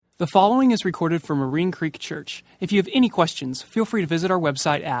The following is recorded for Marine Creek Church. If you have any questions, feel free to visit our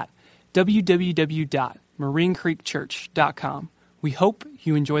website at www.marinecreekchurch.com. We hope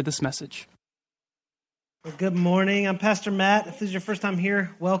you enjoy this message. Well, good morning. I'm Pastor Matt. If this is your first time here,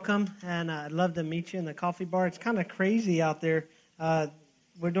 welcome. And I'd love to meet you in the coffee bar. It's kind of crazy out there.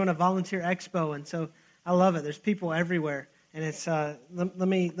 We're doing a volunteer expo, and so I love it. There's people everywhere. And it's let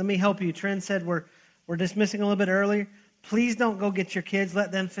me help you. Trent said we're dismissing a little bit earlier. Please don't go get your kids.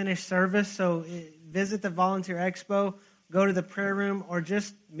 Let them finish service. So visit the Volunteer Expo, go to the prayer room, or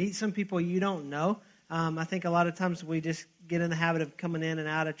just meet some people you don't know. I think a lot of times we just get in the habit of coming in and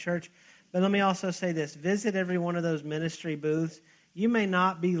out of church. But let me also say this. Visit every one of those ministry booths. You may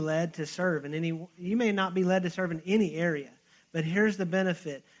not be led to serve in any area. But here's the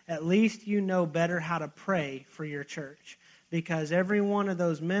benefit. At least you know better how to pray for your church. Because every one of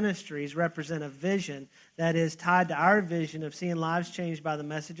those ministries represent a vision that is tied to our vision of seeing lives changed by the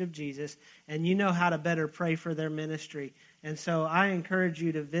message of Jesus, and you know how to better pray for their ministry. And so I encourage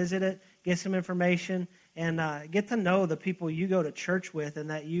you to visit it, get some information, and get to know the people you go to church with and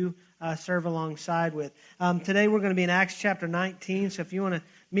that you serve alongside with. Today we're going to be in Acts chapter 19, so if you want to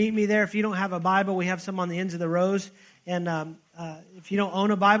meet me there, if you don't have a Bible, we have some on the ends of the rows. And if you don't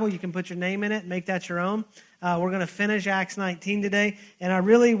own a Bible, you can put your name in it and make that your own. We're going to finish Acts 19 today. And I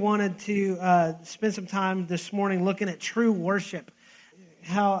really wanted to spend some time this morning looking at true worship.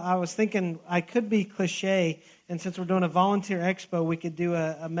 How I was thinking I could be cliche, and since we're doing a volunteer expo, we could do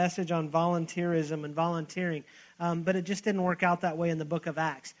a message on volunteerism and volunteering. But it just didn't work out that way in the book of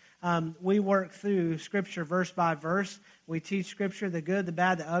Acts. We work through Scripture verse by verse. We teach Scripture, the good, the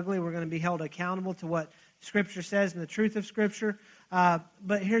bad, the ugly. We're going to be held accountable to what Scripture says and the truth of Scripture.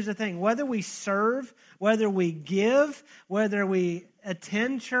 But here's the thing. Whether we serve, whether we give, whether we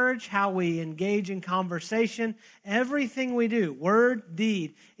attend church, how we engage in conversation, everything we do, word,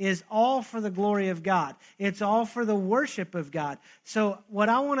 deed, is all for the glory of God. It's all for the worship of God. So what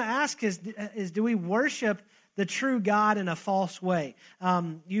I want to ask is do we worship the true God in a false way?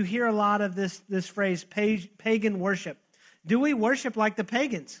 You hear a lot of this phrase, pagan worship. Do we worship like the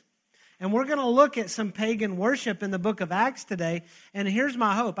pagans? And we're going to look at some pagan worship in the book of Acts today. And here's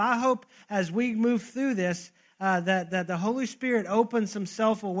my hope. I hope as we move through this, that the Holy Spirit opens some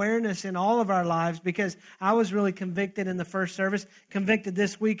self-awareness in all of our lives, because I was really convicted in the first service, convicted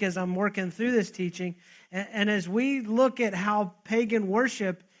this week as I'm working through this teaching. And as we look at how pagan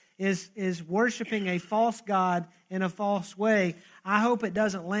worship is worshiping a false God in a false way, I hope it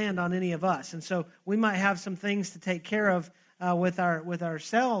doesn't land on any of us. And so we might have some things to take care of with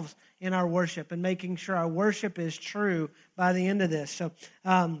ourselves in our worship, and making sure our worship is true by the end of this. So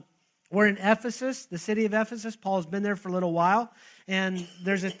we're in Ephesus, the city of Ephesus. Paul's been there for a little while, and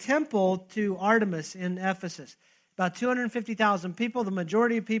there's a temple to Artemis in Ephesus. About 250,000 people, the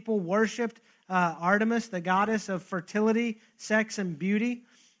majority of people worshipped Artemis, the goddess of fertility, sex, and beauty.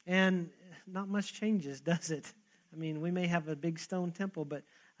 And not much changes, does it? I mean, we may have a big stone temple, but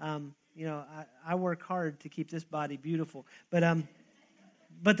I work hard to keep this body beautiful. But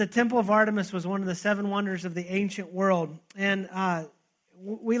the Temple of Artemis was one of the seven wonders of the ancient world. And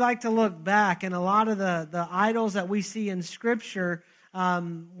we like to look back, and a lot of the idols that we see in Scripture,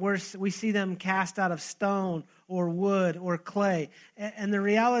 we see them cast out of stone or wood or clay. And the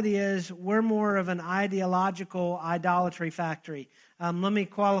reality is we're more of an ideological idolatry factory. Let me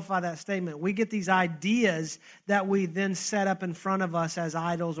qualify that statement. We get these ideas that we then set up in front of us as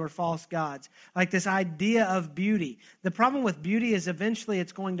idols or false gods. Like this idea of beauty. The problem with beauty is eventually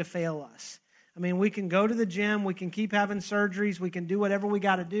it's going to fail us. I mean, we can go to the gym, we can keep having surgeries, we can do whatever we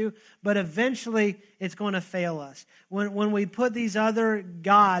got to do, but eventually it's going to fail us. When we put these other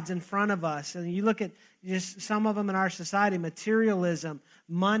gods in front of us, and you look at just some of them in our society, materialism,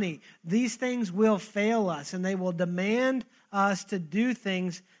 money, these things will fail us, and they will demand us to do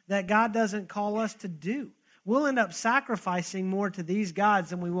things that God doesn't call us to do. We'll end up sacrificing more to these gods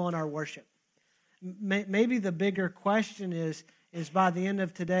than we will in our worship. Maybe the bigger question is by the end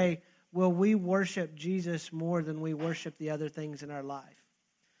of today, will we worship Jesus more than we worship the other things in our life?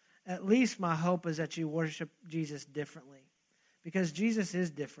 At least my hope is that you worship Jesus differently, because Jesus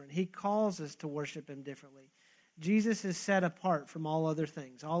is different. He calls us to worship Him differently. Jesus is set apart from all other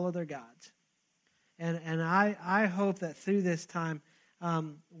things, all other gods. And I hope that through this time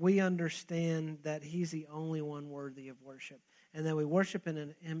we understand that He's the only one worthy of worship, and that we worship Him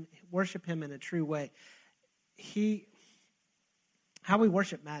in a true way. How we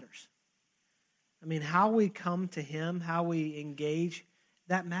worship matters. I mean, how we come to Him, how we engage,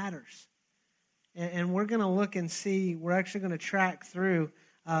 that matters. And we're going to look and see, we're actually going to track through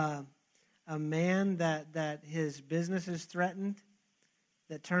a man that his business is threatened,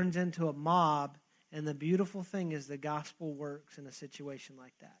 that turns into a mob. And the beautiful thing is the gospel works in a situation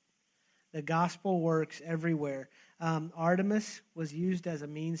like that. The gospel works everywhere. Artemis was used as a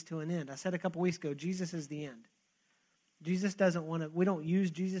means to an end. I said a couple weeks ago, Jesus is the end. Jesus doesn't want to, we don't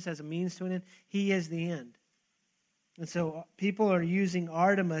use Jesus as a means to an end. He is the end. And so people are using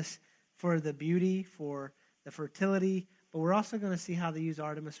Artemis for the beauty, for the fertility, but we're also going to see how they use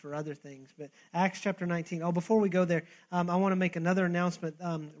Artemis for other things. But Acts chapter 19. Oh, before we go there, I want to make another announcement.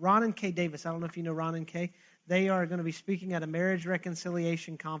 Ron and Kay Davis, I don't know if you know Ron and Kay. They are going to be speaking at a marriage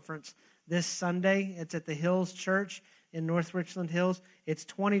reconciliation conference this Sunday. It's at the Hills Church in North Richland Hills. It's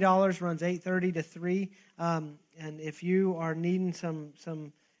 $20, runs 8:30 to 3. And if you are needing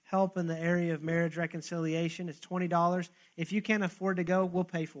some help in the area of marriage reconciliation, it's $20. If you can't afford to go, we'll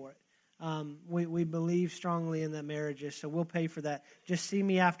pay for it. We believe strongly in the marriages, so we'll pay for that. Just see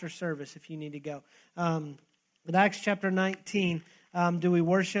me after service if you need to go. But Acts chapter 19, do we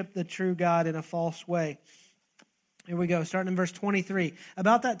worship the true God in a false way? Here we go, starting in verse 23.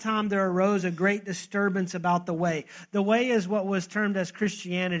 About that time there arose a great disturbance about the way. The way is what was termed as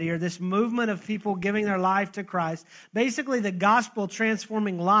Christianity, or this movement of people giving their life to Christ. Basically, the gospel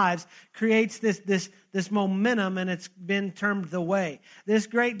transforming lives creates this momentum, and it's been termed the way. This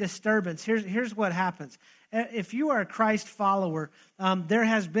great disturbance, here's what happens. If you are a Christ follower, there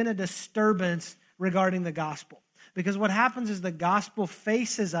has been a disturbance regarding the gospel. Because what happens is the gospel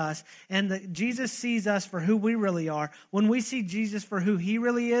faces us, and Jesus sees us for who we really are. When we see Jesus for who he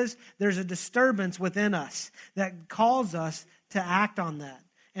really is, there's a disturbance within us that calls us to act on that.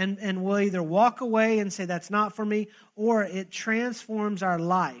 And we'll either walk away and say, that's not for me, or it transforms our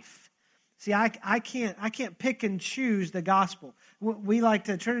life. See, I can't pick and choose the gospel. We like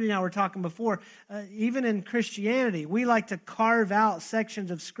to, Trinity and I were talking before, even in Christianity, we like to carve out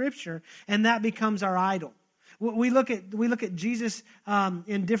sections of Scripture, and that becomes our idol. We look at Jesus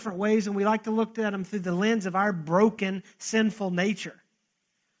in different ways, and we like to look at him through the lens of our broken, sinful nature.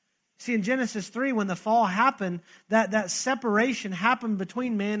 See, in Genesis 3, when the fall happened, that separation happened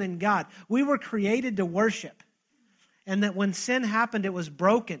between man and God. We were created to worship. And that when sin happened, it was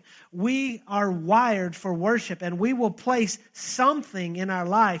broken. We are wired for worship, and we will place something in our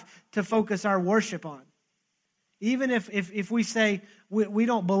life to focus our worship on. Even if we say we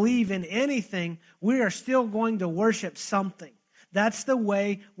don't believe in anything, we are still going to worship something. That's the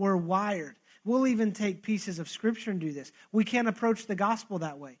way we're wired. We'll even take pieces of Scripture and do this. We can't approach the gospel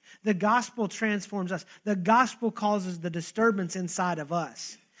that way. The gospel transforms us. The gospel causes the disturbance inside of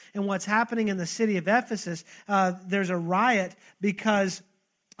us. And what's happening in the city of Ephesus, there's a riot because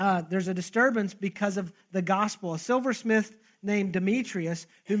there's a disturbance because of the gospel. A silversmith named Demetrius,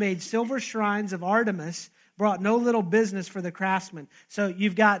 who made silver shrines of Artemis, brought no little business for the craftsmen. So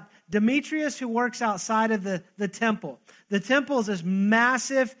you've got Demetrius, who works outside of the temple. The temple is this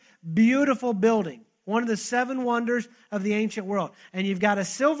massive, beautiful building, one of the 7 wonders of the ancient world. And you've got a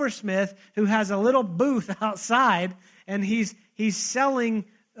silversmith who has a little booth outside, and he's selling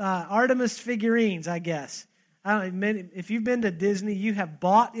Artemis figurines, I guess. If you've been to Disney, you have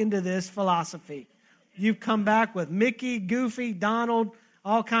bought into this philosophy. You've come back with Mickey, Goofy, Donald,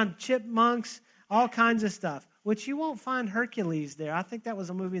 all kinds of chipmunks, all kinds of stuff, which you won't find Hercules there. I think that was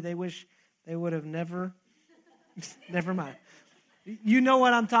a movie they wish they would have never mind. You know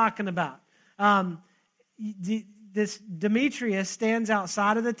what I'm talking about. This Demetrius stands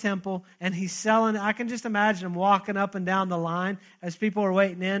outside of the temple, and he's selling. I can just imagine him walking up and down the line as people are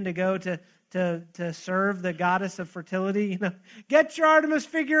waiting in to go to serve the goddess of fertility. Get your Artemis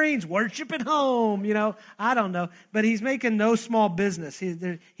figurines, worship at home. I don't know, but he's making no small business.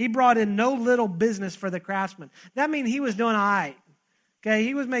 He brought in no little business for the craftsmen. That means he was doing all right. Okay,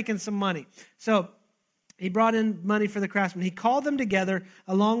 he was making some money. So he brought in money for the craftsmen. He called them together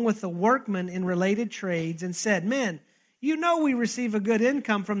along with the workmen in related trades and said, "Men, we receive a good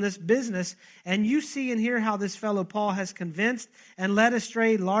income from this business, and you see and hear how this fellow Paul has convinced and led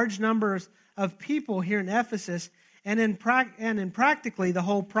astray large numbers of people here in Ephesus and in practically the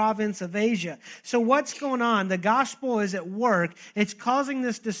whole province of Asia." So what's going on? The gospel is at work. It's causing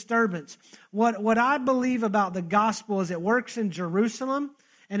this disturbance. What I believe about the gospel is it works in Jerusalem,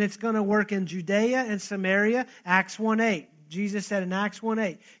 and it's going to work in Judea and Samaria. Acts 1:8. Jesus said in Acts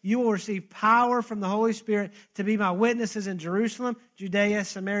 1:8, "You will receive power from the Holy Spirit to be my witnesses in Jerusalem, Judea,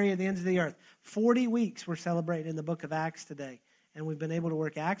 Samaria, the ends of the earth." 40 weeks we're celebrating in the book of Acts today. And we've been able to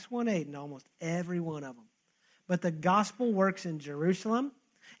work Acts 1:8 in almost every one of them. But the gospel works in Jerusalem.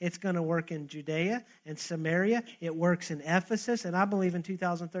 It's going to work in Judea and Samaria. It works in Ephesus. And I believe in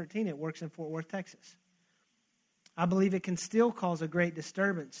 2013 it works in Fort Worth, Texas. I believe it can still cause a great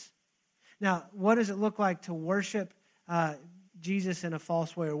disturbance. Now, what does it look like to worship Jesus in a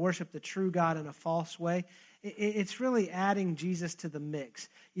false way or worship the true God in a false way, it's really adding Jesus to the mix.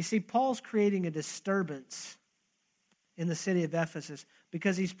 You see, Paul's creating a disturbance in the city of Ephesus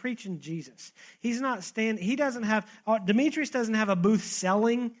because he's preaching Jesus. Demetrius doesn't have a booth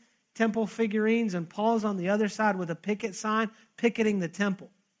selling temple figurines, and Paul's on the other side with a picket sign picketing the temple.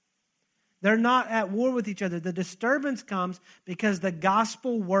 They're not at war with each other. The disturbance comes because the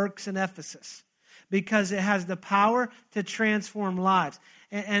gospel works in Ephesus, because it has the power to transform lives.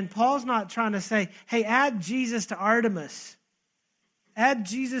 And Paul's not trying to say, hey, add Jesus to Artemis. Add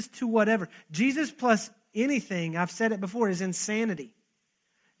Jesus to whatever. Jesus plus anything, I've said it before, is insanity.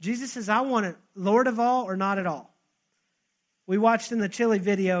 Jesus says, I want it Lord of all or not at all. We watched in the Chile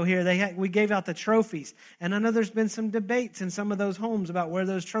video here, we gave out the trophies. And I know there's been some debates in some of those homes about where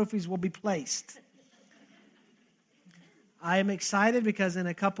those trophies will be placed. I am excited because in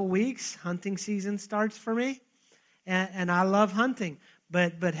a couple weeks, hunting season starts for me. And I love hunting.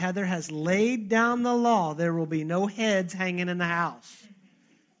 But Heather has laid down the law. There will be no heads hanging in the house.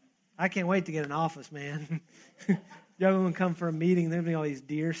 I can't wait to get an office, man. Y'all going to come for a meeting, there'll be all these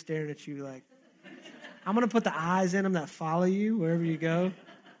deer staring at you like, I'm going to put the eyes in them that follow you wherever you go.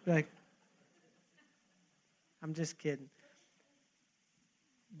 Like, I'm just kidding.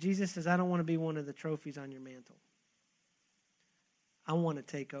 Jesus says, I don't want to be one of the trophies on your mantle. I want to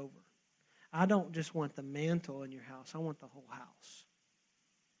take over. I don't just want the mantle in your house. I want the whole house.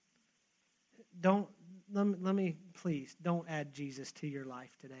 Please, don't add Jesus to your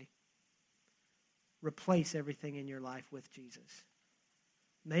life today. Replace everything in your life with Jesus.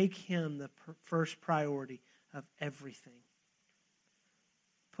 Make him the first priority of everything.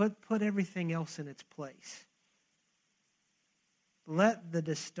 Put everything else in its place. Let the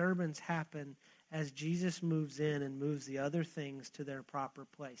disturbance happen as Jesus moves in and moves the other things to their proper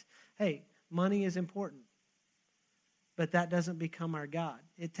place. Hey, money is important, but that doesn't become our God.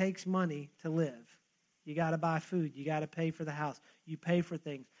 It takes money to live. You got to buy food. You got to pay for the house. You pay for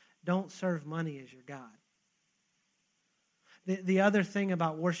things. Don't serve money as your God. The other thing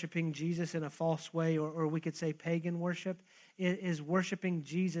about worshiping Jesus in a false way, or we could say pagan worship, is worshiping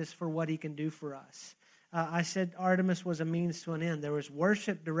Jesus for what he can do for us. I said Artemis was a means to an end. There was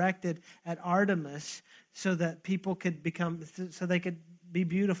worship directed at Artemis so that people could so they could be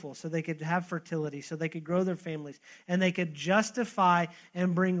beautiful, so they could have fertility, so they could grow their families, and they could justify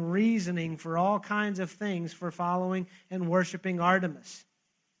and bring reasoning for all kinds of things for following and worshiping Artemis.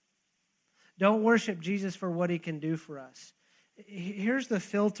 Don't worship Jesus for what he can do for us. Here's the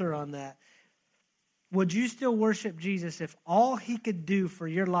filter on that. Would you still worship Jesus if all he could do for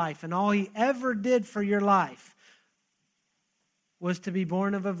your life and all he ever did for your life was to be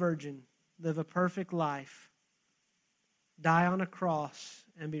born of a virgin, live a perfect life, die on a cross,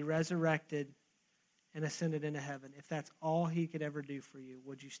 and be resurrected and ascended into heaven? If that's all he could ever do for you,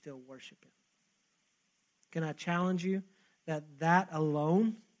 would you still worship him? Can I challenge you that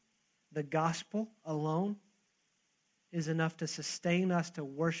alone, the gospel alone, is enough to sustain us to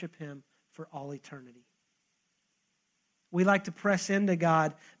worship him for all eternity? We like to press into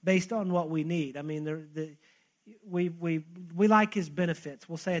God based on what we need. I mean, we like his benefits.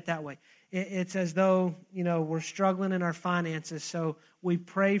 We'll say it that way. It's as though, we're struggling in our finances, so we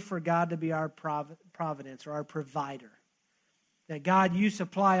pray for God to be our providence or our provider. That God, you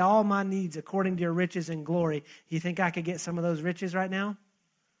supply all my needs according to your riches and glory. You think I could get some of those riches right now?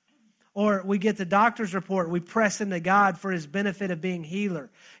 Or we get the doctor's report, we press into God for his benefit of being healer.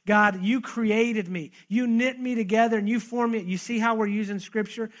 God, you created me. You knit me together and you formed me. You see how we're using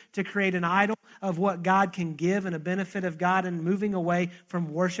Scripture to create an idol of what God can give and a benefit of God and moving away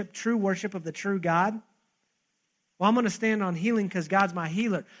from worship, true worship of the true God? Well, I'm going to stand on healing because God's my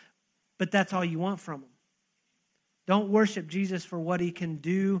healer. But that's all you want from him. Don't worship Jesus for what he can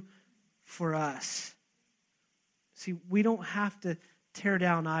do for us. See, we don't have to tear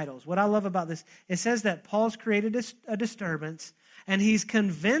down idols. What I love about this, it says that Paul's created a disturbance and he's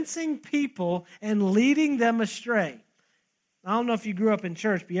convincing people and leading them astray. I don't know if you grew up in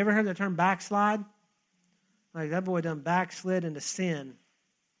church, but you ever heard the term backslide? Like, that boy done backslid into sin.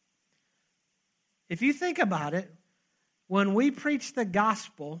 If you think about it, when we preach the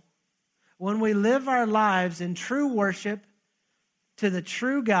gospel, when we live our lives in true worship to the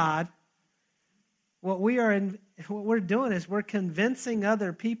true God, what we're doing is we're convincing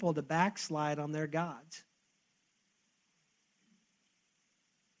other people to backslide on their gods.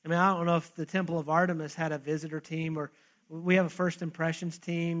 I mean, I don't know if the Temple of Artemis had a visitor team, or we have a First Impressions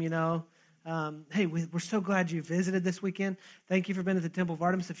team, Hey, we're so glad you visited this weekend. Thank you for being at the Temple of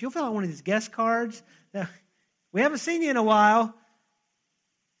Artemis. If you'll fill out one of these guest cards, we haven't seen you in a while.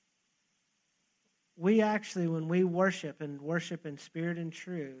 we actually, when we worship and worship in spirit and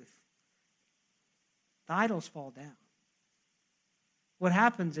truth, the idols fall down. What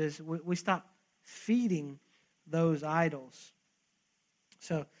happens is we stop feeding those idols.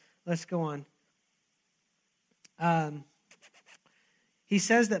 So let's go on. He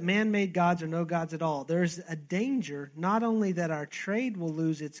says that man-made gods are no gods at all. There's a danger not only that our trade will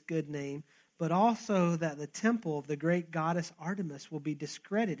lose its good name, but also that the temple of the great goddess Artemis will be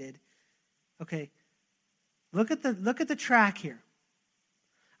discredited. Okay, look at the track here.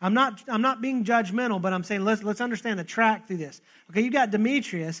 I'm not being judgmental, but I'm saying let's understand the track through this. Okay, you got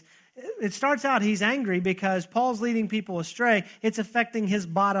Demetrius. It starts out he's angry because Paul's leading people astray. It's affecting his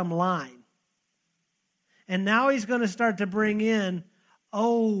bottom line. And now he's going to start to bring in,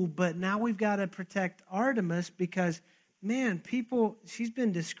 but now we've got to protect Artemis because, man, she's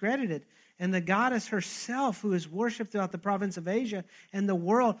been discredited. And the goddess herself, who is worshipped throughout the province of Asia and the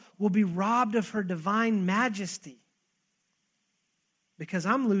world, will be robbed of her divine majesty because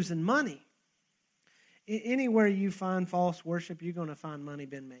I'm losing money. Anywhere you find false worship, you're going to find money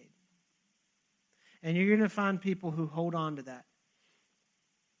being made. And you're going to find people who hold on to that.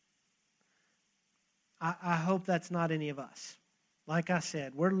 I hope that's not any of us. Like I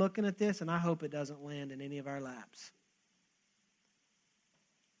said, we're looking at this, and I hope it doesn't land in any of our laps.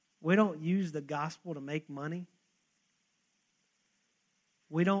 We don't use the gospel to make money.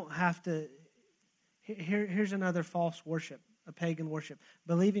 We don't have to. Here's another false worship, a pagan worship,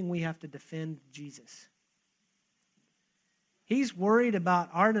 believing we have to defend Jesus. He's worried about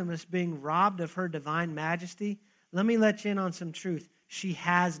Artemis being robbed of her divine majesty. Let me let you in on some truth. She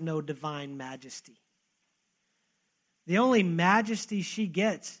has no divine majesty. The only majesty she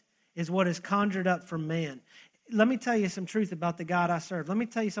gets is what is conjured up from man. Let me tell you some truth about the God I serve. Let me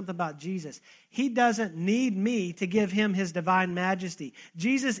tell you something about Jesus. He doesn't need me to give him his divine majesty.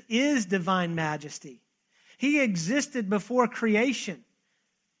 Jesus is divine majesty. He existed before creation.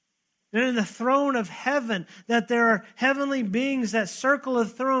 And in the throne of heaven, that there are heavenly beings that circle the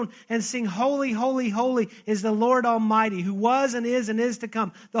throne and sing, "Holy, holy, holy is the Lord Almighty, who was and is to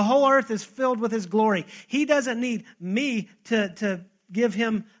come." The whole earth is filled with his glory. He doesn't need me to give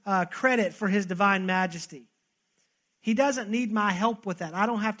him credit for his divine majesty. He doesn't need my help with that. I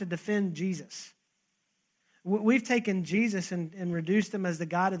don't have to defend Jesus. We've taken Jesus and reduced him as the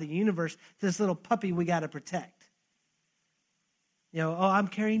God of the universe to this little puppy we got to protect. I'm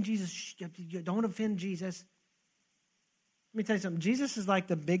carrying Jesus. Shh, don't offend Jesus. Let me tell you something. Jesus is like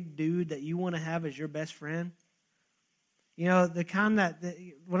the big dude that you want to have as your best friend. The kind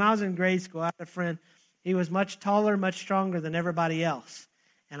when I was in grade school, I had a friend. He was much taller, much stronger than everybody else.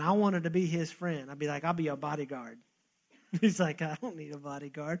 And I wanted to be his friend. I'd be like, "I'll be your bodyguard." He's like, "I don't need a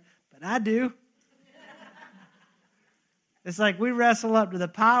bodyguard, but I do." It's like we wrestle up to the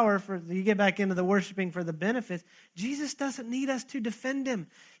power you get back into the worshiping for the benefits. Jesus doesn't need us to defend him.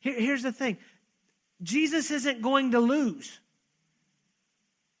 Here's the thing. Jesus isn't going to lose.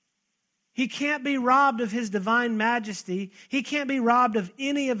 He can't be robbed of his divine majesty. He can't be robbed of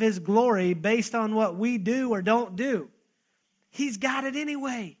any of his glory based on what we do or don't do. He's got it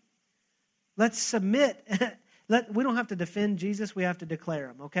anyway. Let's submit. We don't have to defend Jesus, we have to declare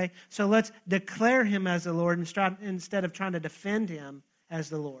him, okay? So let's declare him as the Lord instead of trying to defend him as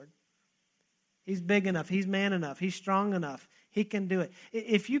the Lord. He's big enough, he's man enough, he's strong enough, he can do it.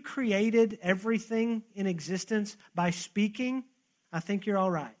 If you created everything in existence by speaking, I think you're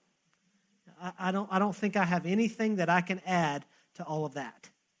all right. I don't think I have anything that I can add to all of that.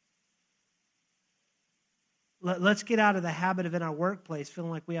 Let's get out of the habit of in our workplace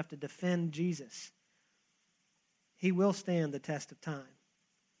feeling like we have to defend Jesus. He will stand the test of time.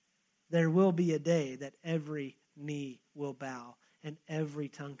 There will be a day that every knee will bow and every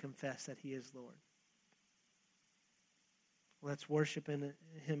tongue confess that he is Lord. Let's worship him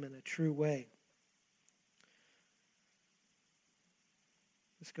in a true way.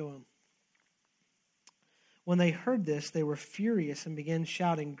 Let's go on. When they heard this, they were furious and began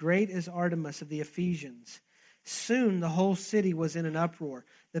shouting, "Great is Artemis of the Ephesians." Soon the whole city was in an uproar.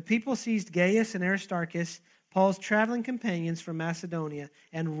 The people seized Gaius and Aristarchus, Paul's traveling companions from Macedonia,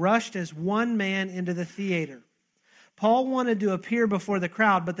 and rushed as one man into the theater. Paul wanted to appear before the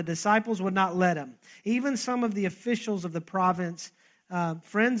crowd, but the disciples would not let him. Even some of the officials of the province,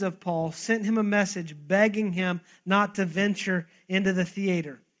 friends of Paul, sent him a message begging him not to venture into the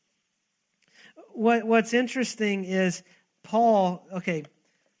theater. What's interesting is Paul,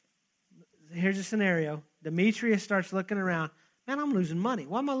 here's a scenario. Demetrius starts looking around. Man, I'm losing money.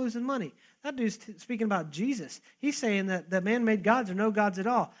 Why am I losing money? That dude's speaking about Jesus. He's saying that man-made gods are no gods at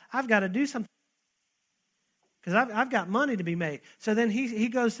all. I've got to do something. because I've got money to be made. So then he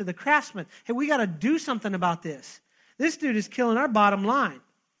goes to the craftsman. Hey, we got to do something about this. This dude is killing our bottom line.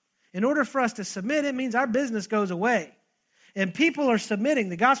 In order for us to submit, it means our business goes away. And people are submitting.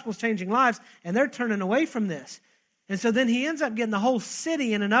 The gospel's changing lives, and they're turning away from this. And so then he ends up getting the whole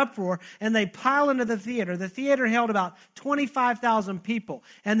city in an uproar, and they pile into the theater. The theater held about 25,000 people,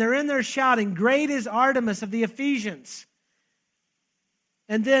 and they're in there shouting, "Great is Artemis of the Ephesians."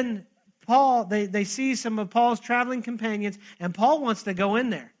 And then Paul, they see some of Paul's traveling companions, and Paul wants to go in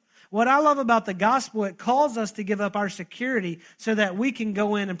there. What I love about the gospel, it calls us to give up our security so that we can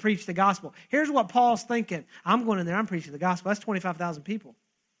go in and preach the gospel. Here's what Paul's thinking. I'm going in there, I'm preaching the gospel. That's 25,000 people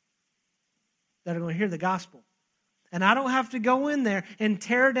that are going to hear the gospel. And I don't have to go in there and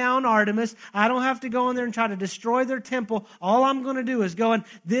tear down Artemis. I don't have to go in there and try to destroy their temple. All I'm going to do is go in,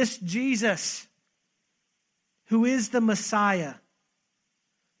 this Jesus, who is the Messiah,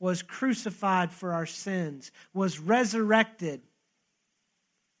 was crucified for our sins, was resurrected.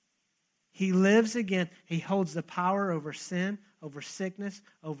 He lives again. He holds the power over sin, over sickness,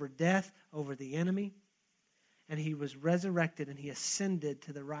 over death, over the enemy. And he was resurrected and he ascended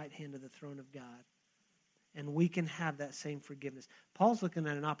to the right hand of the throne of God. And we can have that same forgiveness. Paul's looking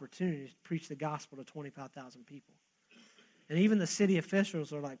at an opportunity to preach the gospel to 25,000 people. And even the city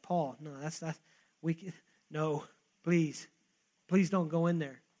officials are like, Paul, no, no, please don't go in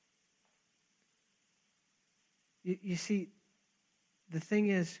there. You see, the thing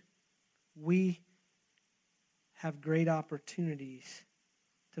is, we have great opportunities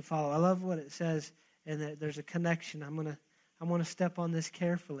to follow. I love what it says, and that there's a connection. I'm gonna step on this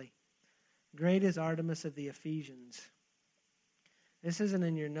carefully. Great is Artemis of the Ephesians. This isn't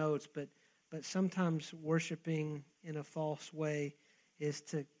in your notes, but sometimes worshiping in a false way is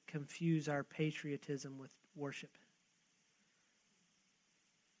to confuse our patriotism with worship.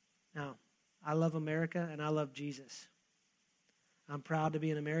 Now, I love America and I love Jesus. I'm proud to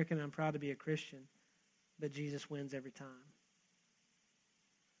be an American and I'm proud to be a Christian, but Jesus wins every time.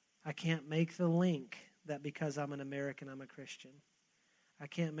 I can't make the link that because I'm an American, I'm a Christian. I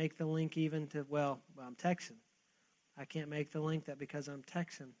can't make the link even to, well, I'm Texan. I can't make the link that because I'm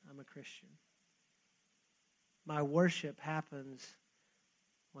Texan, I'm a Christian. My worship happens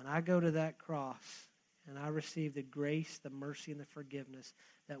when I go to that cross and I receive the grace, the mercy, and the forgiveness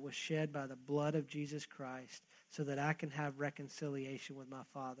that was shed by the blood of Jesus Christ so that I can have reconciliation with my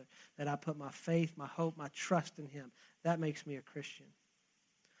Father, that I put my faith, my hope, my trust in Him. That makes me a Christian.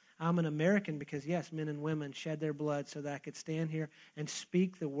 I'm an American because, yes, men and women shed their blood so that I could stand here and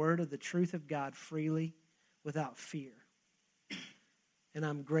speak the word of the truth of God freely without fear. And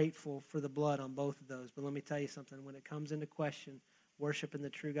I'm grateful for the blood on both of those. But let me tell you something. When it comes into question, worshiping the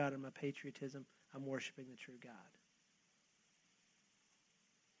true God and my patriotism, I'm worshiping the true God.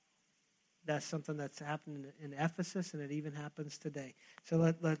 That's something that's happened in Ephesus, and it even happens today.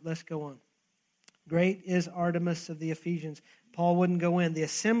 So let's go on. Great is Artemis of the Ephesians. Paul wouldn't go in. The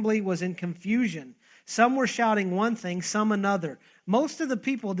assembly was in confusion. Some were shouting one thing, some another. Most of the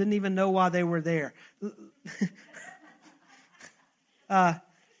people didn't even know why they were there.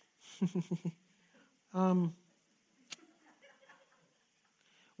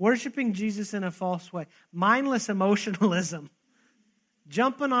 Worshiping Jesus in a false way. Mindless emotionalism.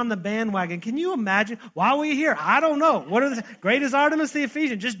 Jumping on the bandwagon. Can you imagine? Why are we here? I don't know. What are the great is Artemis the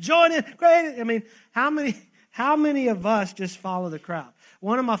Ephesian? Just join in. Great. I mean, how many of us just follow the crowd?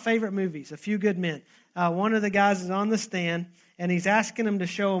 One of my favorite movies, A Few Good Men. One of the guys is on the stand, and he's asking him to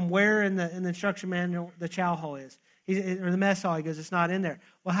show him where in the instruction manual the chow hall is. Or the mess hall. He goes, it's not in there.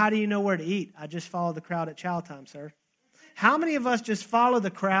 Well, how do you know where to eat? I just follow the crowd at chow time, sir. How many of us just follow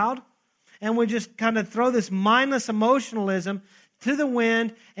the crowd, and we just kind of throw this mindless emotionalism to the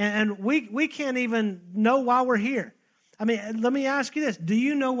wind, and we can't even know why we're here. I mean, let me ask you this. Do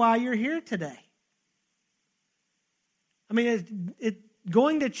you know why you're here today? I mean,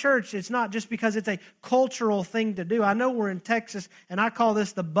 going to church, it's not just because it's a cultural thing to do. I know we're in Texas, and I call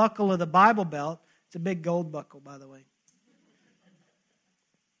this the buckle of the Bible Belt. It's a big gold buckle, by the way.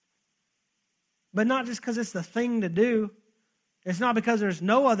 But not just because it's the thing to do. It's not because there's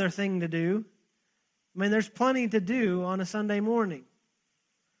no other thing to do. I mean, there's plenty to do on a Sunday morning.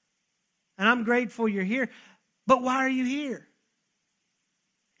 And I'm grateful you're here. But why are you here?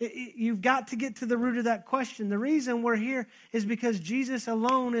 You've got to get to the root of that question. The reason we're here is because Jesus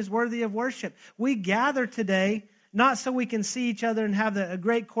alone is worthy of worship. We gather today not so we can see each other and have a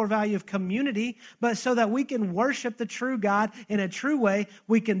great core value of community, but so that we can worship the true God in a true way.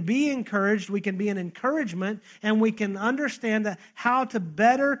 We can be encouraged, we can be an encouragement, and we can understand that how to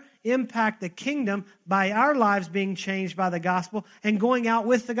better impact the kingdom by our lives being changed by the gospel and going out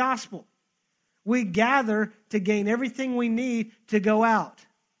with the gospel. We gather to gain everything we need to go out.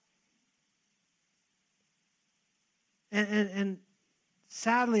 And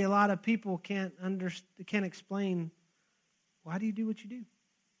sadly, a lot of people can't explain, why do you do what you do?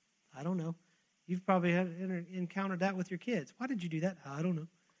 I don't know. You've probably encountered that with your kids. Why did you do that? I don't know.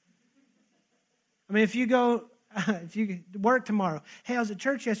 I mean, if you work tomorrow, hey, I was at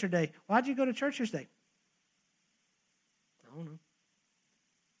church yesterday. Why did you go to church yesterday? I don't know.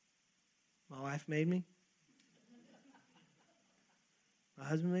 My wife made me. My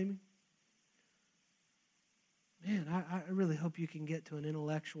husband made me. Man, I really hope you can get to an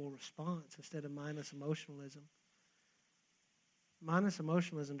intellectual response instead of mindless emotionalism. Mindless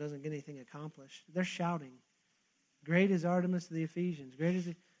emotionalism doesn't get anything accomplished. They're shouting, "Great is Artemis of the Ephesians." Great is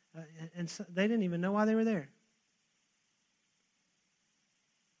and so they didn't even know why they were there.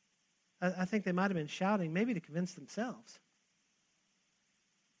 I think they might have been shouting maybe to convince themselves.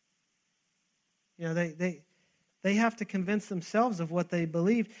 You know, they have to convince themselves of what they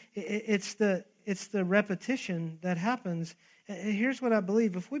believe. It's the repetition that happens. And here's what I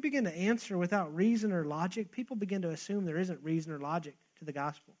believe. If we begin to answer without reason or logic, people begin to assume there isn't reason or logic to the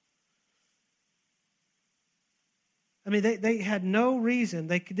gospel. I mean, they had no reason.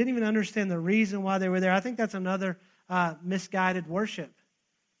 They didn't even understand the reason why they were there. I think that's another misguided worship,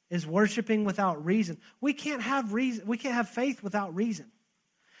 is worshiping without reason. We can't have reason. We can't have faith without reason.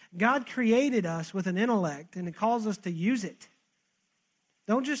 God created us with an intellect, and He calls us to use it.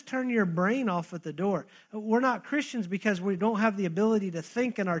 Don't just turn your brain off at the door. We're not Christians because we don't have the ability to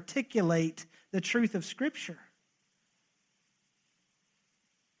think and articulate the truth of Scripture.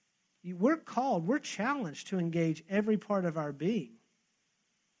 We're called, we're challenged to engage every part of our being.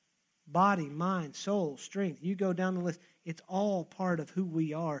 Body, mind, soul, strength. You go down the list. It's all part of who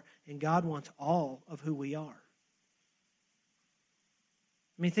we are, and God wants all of who we are.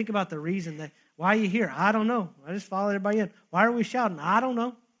 I mean, think about the reason that, why are you here? I don't know. I just followed everybody in. Why are we shouting? I don't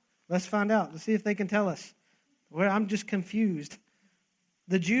know. Let's find out. Let's see if they can tell us. Well, I'm just confused.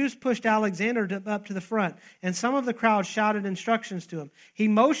 The Jews pushed Alexander up to the front, and some of the crowd shouted instructions to him. He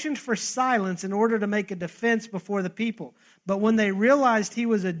motioned for silence in order to make a defense before the people. But when they realized he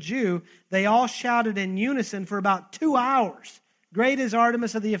was a Jew, they all shouted in unison for about 2 hours. Great is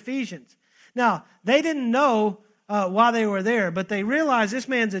Artemis of the Ephesians. Now, they didn't know while they were there, but they realized this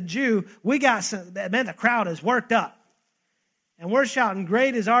man's a Jew. The crowd is worked up. And we're shouting,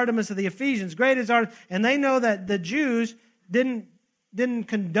 great is Artemis of the Ephesians, great is Artemis. And they know that the Jews didn't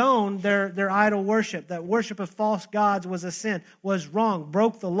condone their idol worship, that worship of false gods was a sin, was wrong,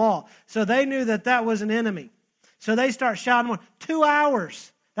 broke the law. So they knew that was an enemy. So they start shouting more. 2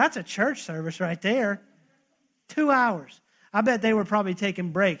 hours. That's a church service right there. 2 hours. I bet they were probably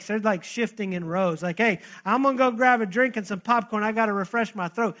taking breaks. They're like shifting in rows. Like, hey, I'm going to go grab a drink and some popcorn. I got to refresh my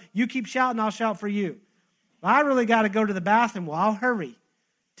throat. You keep shouting, I'll shout for you. Well, I really got to go to the bathroom. Well, I'll hurry.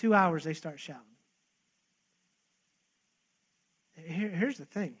 2 hours, they start shouting. Here's the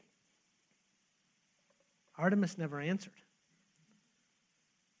thing. Artemis never answered.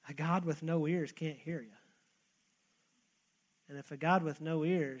 A God with no ears can't hear you. And if a God with no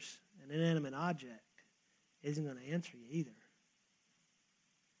ears, an inanimate object, isn't going to answer you either.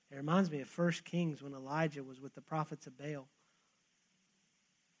 It reminds me of 1 Kings when Elijah was with the prophets of Baal.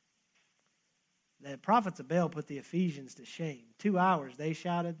 The prophets of Baal put the Ephesians to shame. 2 hours they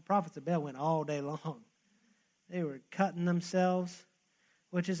shouted. The prophets of Baal went all day long. They were cutting themselves,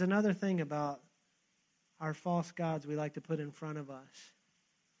 which is another thing about our false gods we like to put in front of us.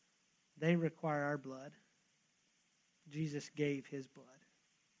 They require our blood. Jesus gave His blood.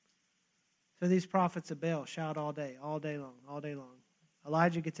 So these prophets of Baal shout all day long, all day long.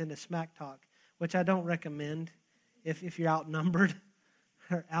 Elijah gets into smack talk, which I don't recommend if you're outnumbered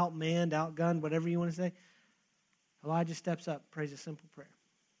or outmanned, outgunned, whatever you want to say. Elijah steps up, prays a simple prayer.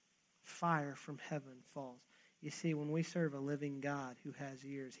 Fire from heaven falls. You see, when we serve a living God who has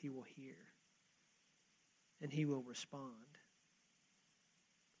ears, He will hear. And He will respond.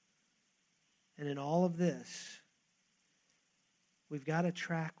 And in all of this, we've got to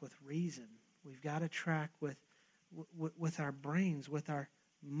track with reason. We've got to track with our brains, with our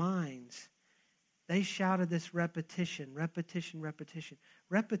minds. They shouted this repetition. Repetition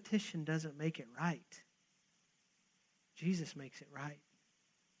doesn't make it right. Jesus makes it right.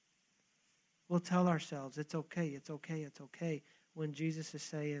 We'll tell ourselves, it's okay, when Jesus is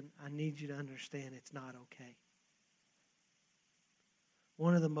saying, I need you to understand it's not okay.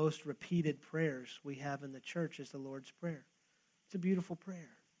 One of the most repeated prayers we have in the church is the Lord's Prayer. It's a beautiful prayer.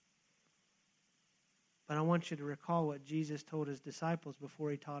 But I want you to recall what Jesus told His disciples before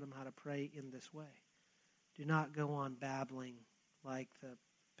He taught them how to pray in this way. Do not go on babbling like the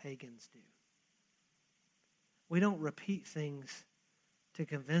pagans do. We don't repeat things to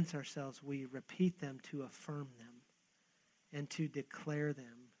convince ourselves. We repeat them to affirm them and to declare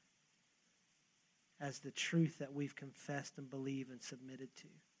them as the truth that we've confessed and believed and submitted to.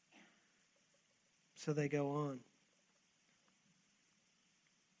 So they go on.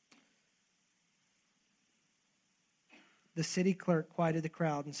 The city clerk quieted the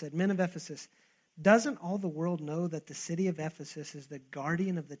crowd and said, "Men of Ephesus, doesn't all the world know that the city of Ephesus is the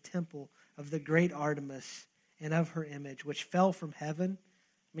guardian of the temple of the great Artemis and of her image, which fell from heaven?"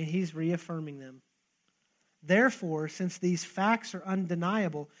 I mean, he's reaffirming them. "Therefore, since these facts are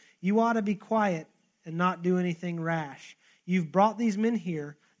undeniable, you ought to be quiet and not do anything rash. You've brought these men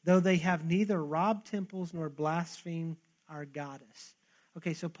here, though they have neither robbed temples nor blasphemed our goddess."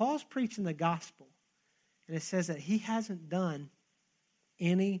 Okay, so Paul's preaching the gospel. And it says that he hasn't done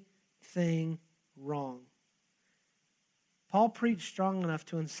anything wrong. Paul preached strong enough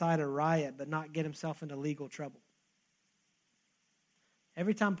to incite a riot, but not get himself into legal trouble.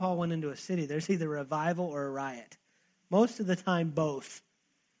 Every time Paul went into a city, there's either a revival or a riot. Most of the time, both.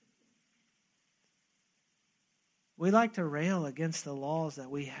 We like to rail against the laws that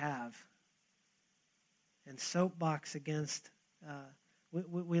we have and soapbox against...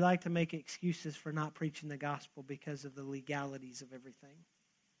 We like to make excuses for not preaching the gospel because of the legalities of everything.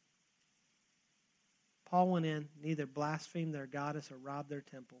 Paul went in, neither blasphemed their goddess or robbed their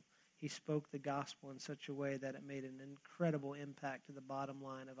temple. He spoke the gospel in such a way that it made an incredible impact to the bottom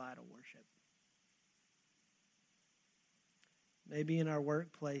line of idol worship. Maybe in our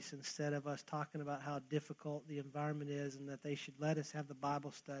workplace, instead of us talking about how difficult the environment is and that they should let us have the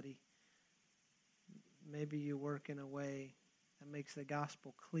Bible study, maybe you work in a way that makes the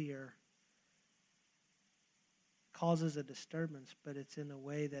gospel clear, causes a disturbance, but it's in a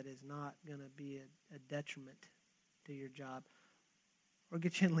way that is not going to be a detriment to your job or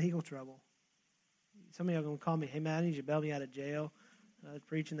get you in legal trouble. Some of you are going to call me, "Hey, man, I need you to bail me out of jail. I was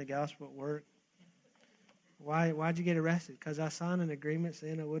preaching the gospel at work." Why'd you get arrested? Because I signed an agreement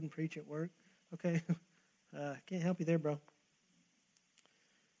saying I wouldn't preach at work. Okay, can't help you there, bro.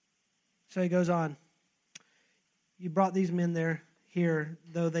 So he goes on. "You brought these men here,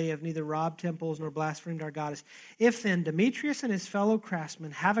 though they have neither robbed temples nor blasphemed our goddess. If then Demetrius and his fellow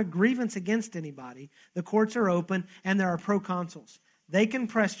craftsmen have a grievance against anybody, the courts are open and there are proconsuls. They can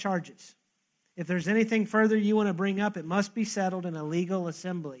press charges. If there's anything further you want to bring up, it must be settled in a legal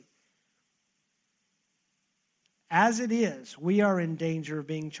assembly. As it is, we are in danger of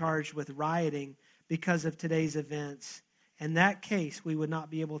being charged with rioting because of today's events. In that case, we would not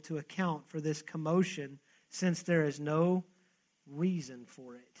be able to account for this commotion since there is no reason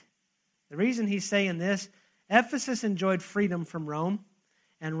for it." The reason he's saying this, Ephesus enjoyed freedom from Rome,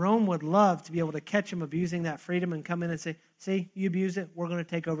 and Rome would love to be able to catch him abusing that freedom and come in and say, "See, you abuse it, we're going to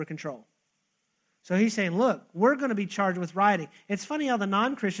take over control." So he's saying, look, we're going to be charged with rioting. It's funny how the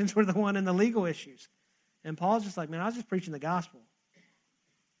non-Christians were the one in the legal issues. And Paul's just like, man, I was just preaching the gospel.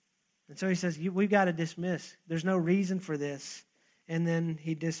 And so he says, we've got to dismiss. There's no reason for this. And then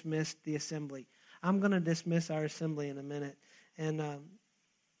he dismissed the assembly. I'm going to dismiss our assembly in a minute. And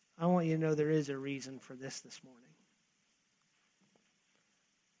I want you to know there is a reason for this morning.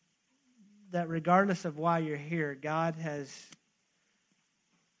 That regardless of why you're here, God has...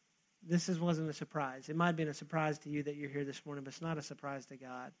 wasn't a surprise. It might have been a surprise to you that you're here this morning, but it's not a surprise to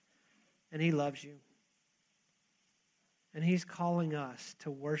God. And He loves you. And He's calling us to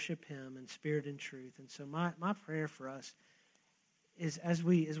worship Him in spirit and truth. And so my prayer for us is as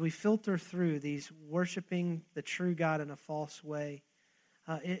we filter through these worshiping the true God in a false way,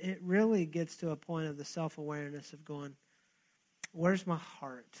 it really gets to a point of the self-awareness of going, where's my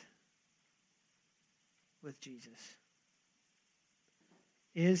heart with Jesus?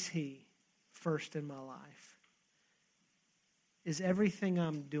 Is He first in my life? Is everything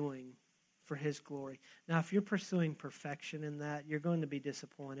I'm doing for His glory? Now, if you're pursuing perfection in that, you're going to be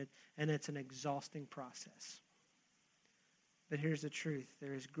disappointed, and it's an exhausting process. But here's the truth.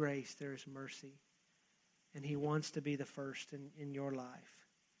 There is grace, there is mercy, and He wants to be the first in your life.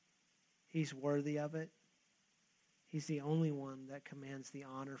 He's worthy of it. He's the only one that commands the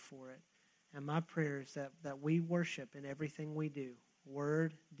honor for it. And my prayer is that we worship in everything we do,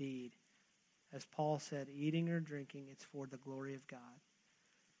 word, deed. As Paul said, eating or drinking, it's for the glory of God.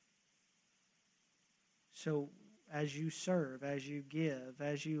 So as you serve, as you give,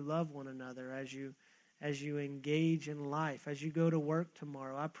 as you love one another, as you engage in life, as you go to work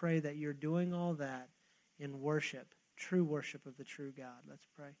tomorrow, I pray that you're doing all that in worship, true worship of the true God. Let's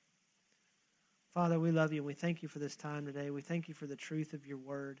pray. Father, we love you and we thank you for this time today. We thank you for the truth of your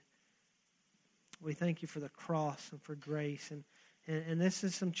word. We thank you for the cross and for grace. And And this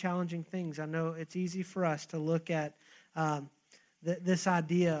is some challenging things. I know it's easy for us to look at this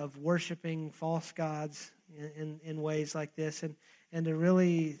idea of worshiping false gods in ways like this and to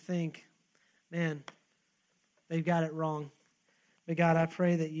really think, man, they've got it wrong. But God, I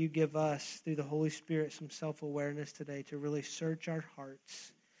pray that you give us, through the Holy Spirit, some self-awareness today to really search our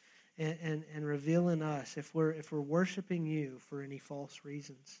hearts and reveal in us if we're worshiping you for any false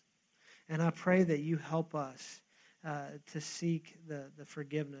reasons. And I pray that you help us to seek the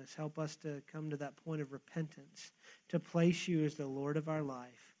forgiveness. Help us to come to that point of repentance, to place you as the Lord of our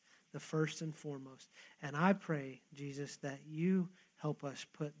life, the first and foremost. And I pray, Jesus, that you help us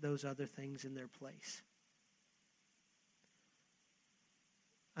put those other things in their place.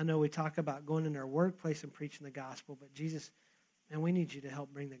 I know we talk about going in our workplace and preaching the gospel, but Jesus, man, we need you to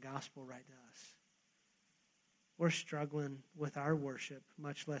help bring the gospel right to us. We're struggling with our worship,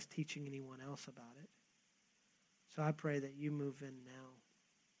 much less teaching anyone else about it. So I pray that you move in now.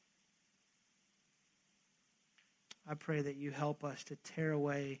 I pray that you help us to tear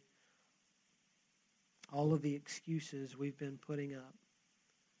away all of the excuses we've been putting up.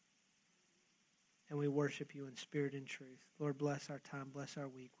 And we worship you in spirit and truth. Lord, bless our time, bless our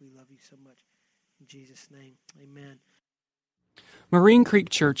week. We love you so much. In Jesus' name, amen. Marine Creek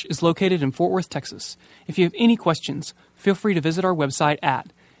Church is located in Fort Worth, Texas. If you have any questions, feel free to visit our website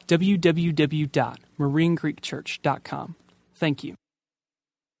at www.marinecreekchurch.com. Thank you.